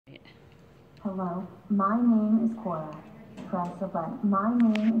Hello, my name is Cora. Press the button. My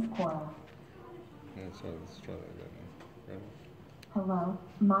name is Cora. Let's try that again. Ready? Hello,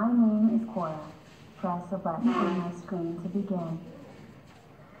 my name is Cora. Press the button on my screen to begin.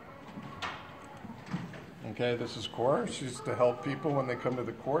 Okay, this is Cora. She's to help people when they come to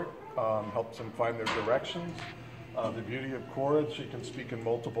the court, helps them find their directions. The beauty of Cora is she can speak in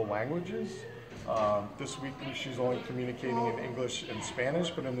multiple languages. This week she's only communicating in English and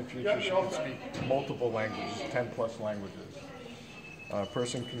Spanish, but in the future she can speak multiple languages, 10 plus languages. A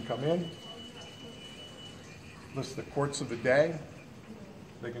person can come in, list the courts of the day.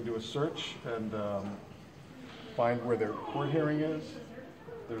 They can do a search and find where their court hearing is.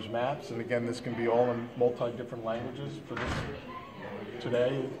 There's maps, and again, this can be all in multi-different languages. For this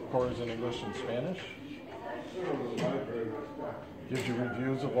today, Cora's in English and Spanish. Gives you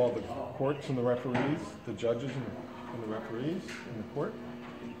reviews of all the courts and the referees, the judges and the referees in the court.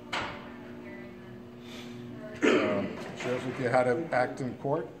 Shares with you how to act in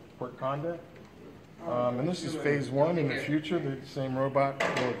court conduct. And this is phase one. In the future, the same robot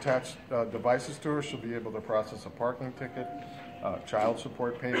will attach devices to her. She'll be able to process a parking ticket, child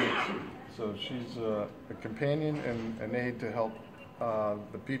support payments. So she's a companion and an aid to help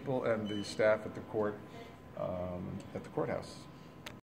the people and the staff at the courthouse.